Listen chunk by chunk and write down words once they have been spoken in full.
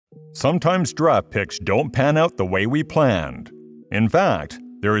Sometimes draft picks don't pan out the way we planned. In fact,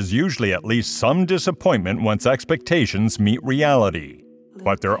 there is usually at least some disappointment once expectations meet reality.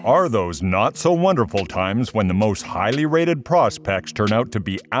 But there are those not-so-wonderful times when the most highly rated prospects turn out to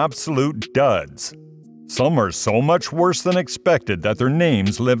be absolute duds. Some are so much worse than expected that their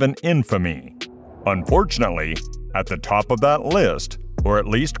names live in infamy. Unfortunately, at the top of that list, or at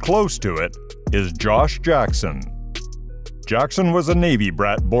least close to it, is Josh Jackson. Jackson was a Navy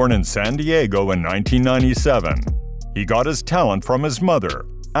brat born in San Diego in 1997. He got his talent from his mother,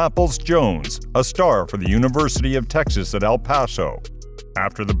 Apples Jones, a star for the University of Texas at El Paso.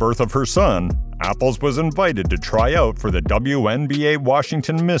 After the birth of her son, Apples was invited to try out for the WNBA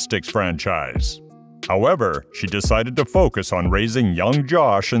Washington Mystics franchise. However, she decided to focus on raising young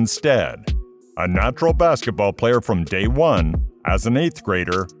Josh instead. A natural basketball player from day one, as an 8th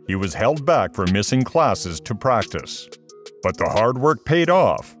grader, he was held back for missing classes to practice. But the hard work paid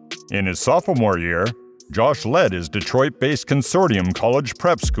off. In his sophomore year, Josh led his Detroit-based consortium college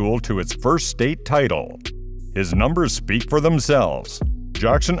prep school to its first state title. His numbers speak for themselves.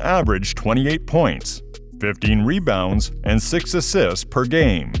 Jackson averaged 28 points, 15 rebounds, and 6 assists per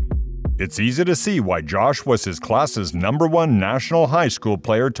game. It's easy to see why Josh was his class's #1 national high school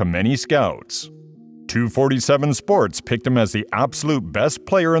player to many scouts. 247 Sports picked him as the absolute best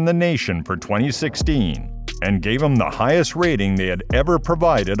player in the nation for 2016 and gave him the highest rating they had ever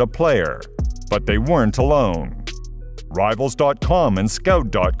provided a player. But they weren't alone. Rivals.com and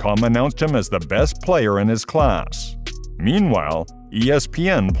Scout.com announced him as the best player in his class. Meanwhile,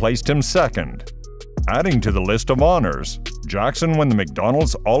 ESPN placed him second. Adding to the list of honors, Jackson won the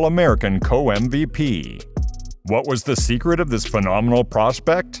McDonald's All-American Co-MVP. What was the secret of this phenomenal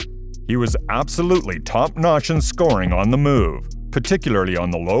prospect? He was absolutely top-notch in scoring on the move, particularly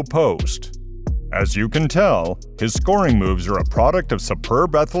on the low post. As you can tell, his scoring moves are a product of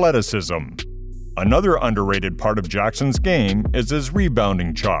superb athleticism. Another underrated part of Jackson's game is his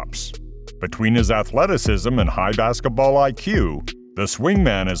rebounding chops. Between his athleticism and high basketball IQ, the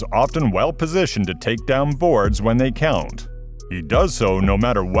swingman is often well-positioned to take down boards when they count. He does so no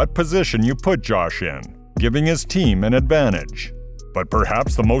matter what position you put Josh in, giving his team an advantage. But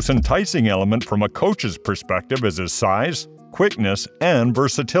perhaps the most enticing element from a coach's perspective is his size, quickness, and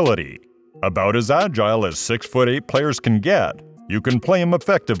versatility. About as agile as 6'8" players can get, you can play him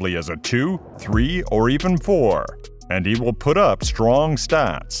effectively as a 2, 3, or even 4, and he will put up strong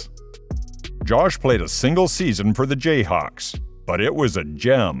stats. Josh played a single season for the Jayhawks, but it was a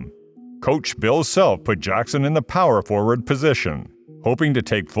gem. Coach Bill Self put Jackson in the power forward position, hoping to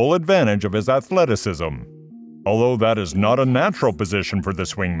take full advantage of his athleticism. Although that is not a natural position for the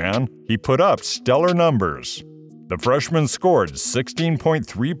swingman, he put up stellar numbers. The freshman scored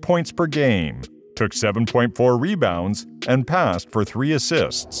 16.3 points per game, took 7.4 rebounds, and passed for 3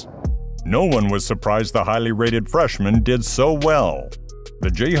 assists. No one was surprised the highly rated freshman did so well. The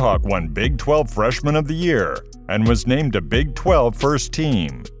Jayhawk won Big 12 Freshman of the Year and was named a Big 12 First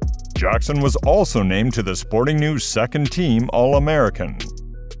Team. Jackson was also named to the Sporting News Second Team All-American.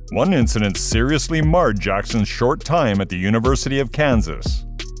 One incident seriously marred Jackson's short time at the University of Kansas.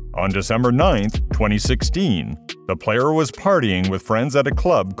 On December 9, 2016, the player was partying with friends at a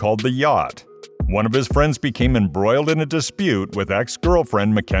club called The Yacht. One of his friends became embroiled in a dispute with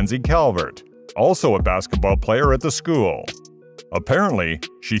ex-girlfriend Mackenzie Calvert, also a basketball player at the school. Apparently,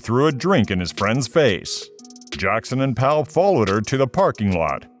 she threw a drink in his friend's face. Jackson and pal followed her to the parking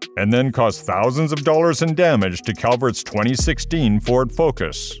lot, and then caused thousands of dollars in damage to Calvert's 2016 Ford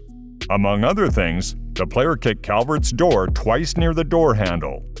Focus. Among other things, the player kicked Calvert's door twice near the door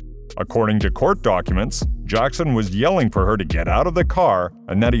handle. According to court documents, Jackson was yelling for her to get out of the car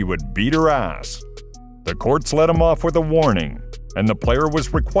and that he would beat her ass. The courts let him off with a warning, and the player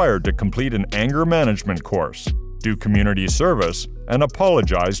was required to complete an anger management course, do community service, and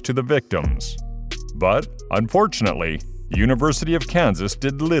apologize to the victims. But, unfortunately, the University of Kansas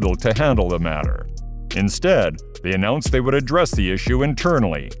did little to handle the matter. Instead, they announced they would address the issue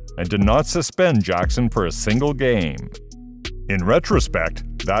internally and did not suspend Jackson for a single game. In retrospect,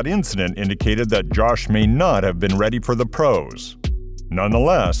 that incident indicated that Josh may not have been ready for the pros.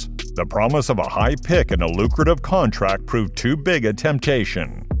 Nonetheless, the promise of a high pick and a lucrative contract proved too big a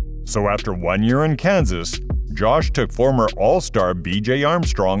temptation. So after 1 year in Kansas, Josh took former All-Star B.J.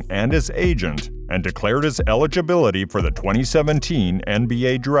 Armstrong and his agent and declared his eligibility for the 2017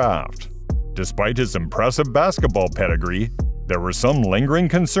 NBA Draft. Despite his impressive basketball pedigree, there were some lingering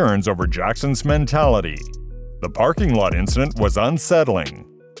concerns over Jackson's mentality. The parking lot incident was unsettling,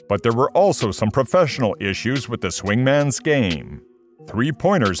 but there were also some professional issues with the swingman's game.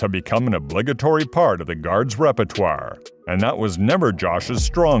 Three-pointers have become an obligatory part of the guard's repertoire, and that was never Josh's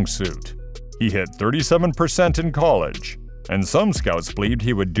strong suit. He hit 37% in college, and some scouts believed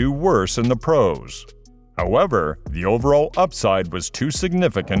he would do worse in the pros. However, the overall upside was too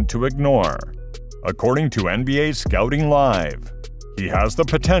significant to ignore. According to NBA Scouting Live, he has the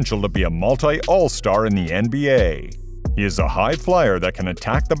potential to be a multi-all-star in the NBA. He is a high flyer that can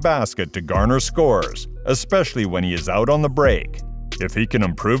attack the basket to garner scores, especially when he is out on the break. If he can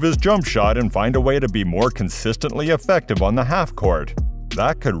improve his jump shot and find a way to be more consistently effective on the half court,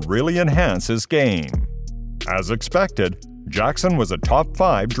 that could really enhance his game. As expected, Jackson was a top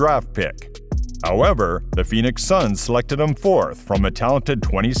 5 draft pick. However, the Phoenix Suns selected him 4th from a talented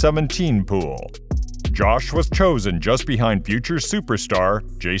 2017 pool. Josh was chosen just behind future superstar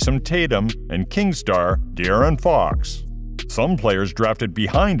Jason Tatum and King star De'Aaron Fox. Some players drafted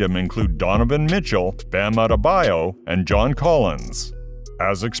behind him include Donovan Mitchell, Bam Adebayo, and John Collins.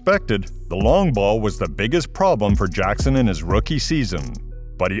 As expected, the long ball was the biggest problem for Jackson in his rookie season,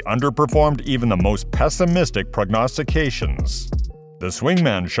 but he underperformed even the most pessimistic prognostications. The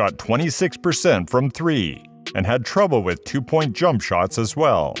swingman shot 26% from 3 and had trouble with two-point jump shots as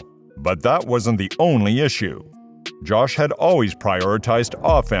well. But that wasn't the only issue. Josh had always prioritized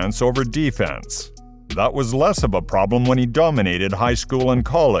offense over defense. That was less of a problem when he dominated high school and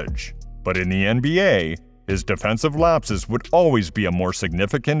college, but in the NBA, his defensive lapses would always be a more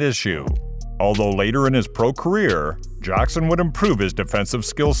significant issue. Although later in his pro career, Jackson would improve his defensive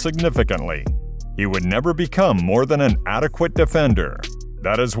skills significantly. He would never become more than an adequate defender.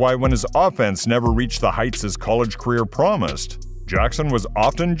 That is why when his offense never reached the heights his college career promised, Jackson was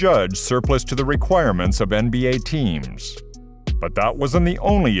often judged surplus to the requirements of NBA teams. But that wasn't the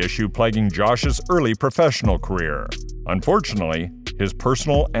only issue plaguing Josh's early professional career. Unfortunately, his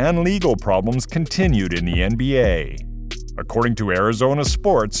personal and legal problems continued in the NBA. According to Arizona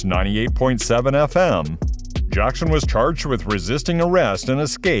Sports 98.7 FM, Jackson was charged with resisting arrest and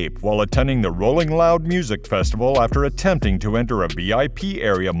escape while attending the Rolling Loud Music Festival after attempting to enter a VIP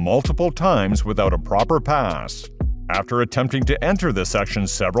area multiple times without a proper pass. After attempting to enter the section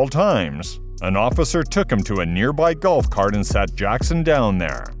several times, an officer took him to a nearby golf cart and sat Jackson down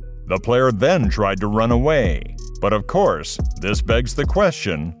there. The player then tried to run away. But of course, this begs the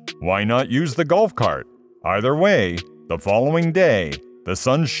question, why not use the golf cart? Either way, the following day, the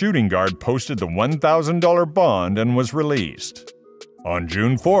Suns shooting guard posted the $1,000 bond and was released. On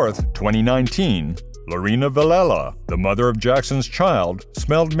June 4, 2019, Lorena Villela, the mother of Jackson's child,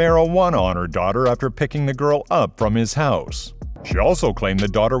 smelled marijuana on her daughter after picking the girl up from his house. She also claimed the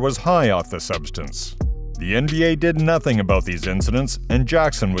daughter was high off the substance. The NBA did nothing about these incidents, and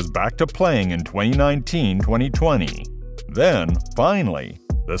Jackson was back to playing in 2019-2020. Then, finally,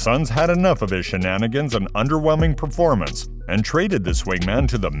 the Suns had enough of his shenanigans and underwhelming performance and traded the swingman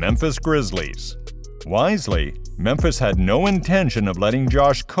to the Memphis Grizzlies. Wisely, Memphis had no intention of letting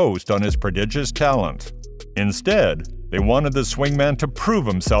Josh coast on his prodigious talent. Instead, they wanted the swingman to prove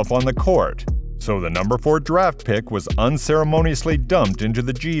himself on the court, so the number 4 draft pick was unceremoniously dumped into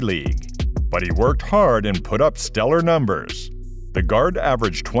the G League. But he worked hard and put up stellar numbers. The guard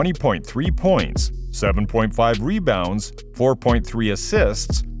averaged 20.3 points, 7.5 rebounds, 4.3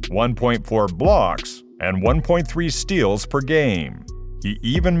 assists, 1.4 blocks, and 1.3 steals per game. He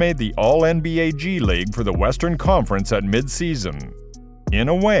even made the All-NBA G League for the Western Conference at mid-season. In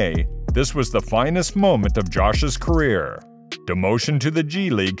a way, this was the finest moment of Josh's career. Demotion to the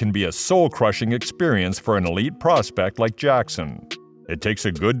G League can be a soul-crushing experience for an elite prospect like Jackson. It takes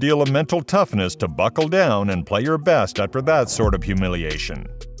a good deal of mental toughness to buckle down and play your best after that sort of humiliation.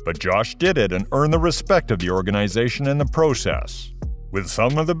 But Josh did it and earned the respect of the organization in the process. With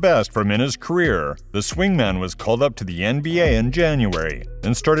some of the best from in his career, the swingman was called up to the NBA in January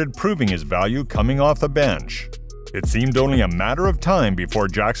and started proving his value coming off the bench. It seemed only a matter of time before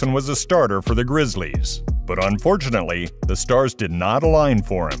Jackson was a starter for the Grizzlies. But unfortunately, the stars did not align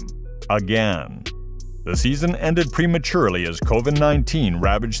for him. Again. The season ended prematurely as COVID-19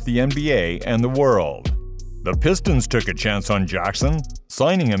 ravaged the NBA and the world. The Pistons took a chance on Jackson,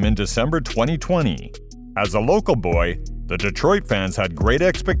 signing him in December 2020. As a local boy, the Detroit fans had great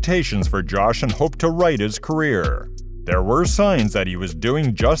expectations for Josh and hoped to right his career. There were signs that he was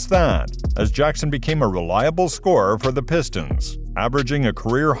doing just that, as Jackson became a reliable scorer for the Pistons, averaging a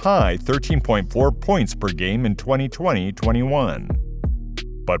career-high 13.4 points per game in 2020-21.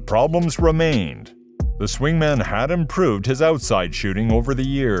 But problems remained. The swingman had improved his outside shooting over the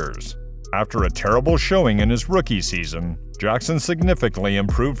years. After a terrible showing in his rookie season, Jackson significantly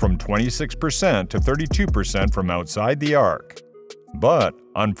improved from 26% to 32% from outside the arc. But,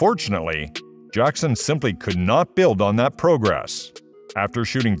 unfortunately, Jackson simply could not build on that progress. After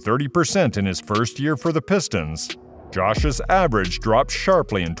shooting 30% in his first year for the Pistons, Josh's average dropped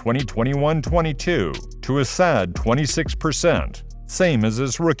sharply in 2021-22 to a sad 26%, same as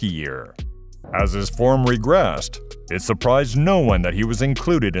his rookie year. As his form regressed, it surprised no one that he was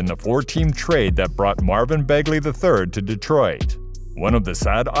included in the 4-team trade that brought Marvin Bagley III to Detroit. One of the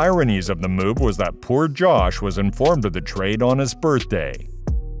sad ironies of the move was that poor Josh was informed of the trade on his birthday.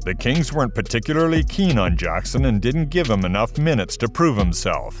 The Kings weren't particularly keen on Jackson and didn't give him enough minutes to prove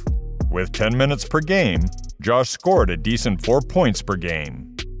himself. With 10 minutes per game, Josh scored a decent 4 points per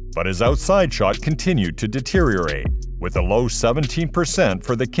game. But his outside shot continued to deteriorate, with a low 17%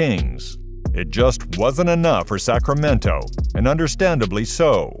 for the Kings. It just wasn't enough for Sacramento, and understandably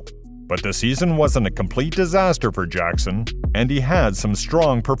so. But the season wasn't a complete disaster for Jackson, and he had some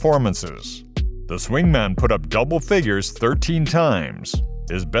strong performances. The swingman put up double figures 13 times.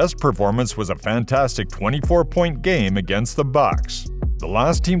 His best performance was a fantastic 24-point game against the Bucks. The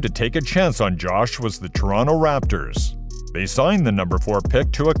last team to take a chance on Josh was the Toronto Raptors. They signed the number 4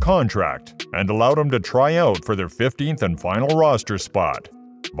 pick to a contract and allowed him to try out for their 15th and final roster spot.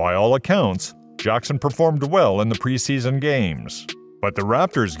 By all accounts, Jackson performed well in the preseason games. But the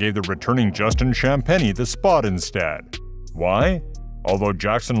Raptors gave the returning Justin Champagnie the spot instead. Why? Although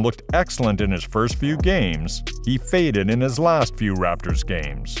Jackson looked excellent in his first few games, he faded in his last few Raptors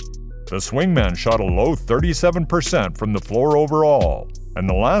games. The swingman shot a low 37% from the floor overall, and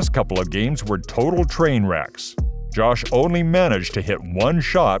the last couple of games were total train wrecks. Josh only managed to hit 1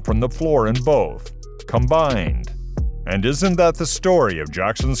 shot from the floor in both, combined. And isn't that the story of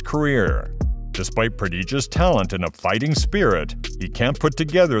Jackson's career? Despite prodigious talent and a fighting spirit, he can't put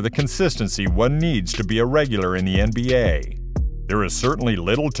together the consistency one needs to be a regular in the NBA. There is certainly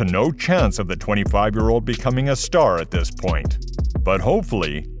little to no chance of the 25-year-old becoming a star at this point. But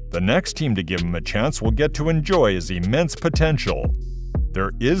hopefully, the next team to give him a chance will get to enjoy his immense potential.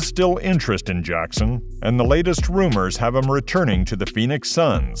 There is still interest in Jackson, and the latest rumors have him returning to the Phoenix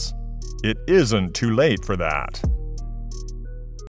Suns. It isn't too late for that.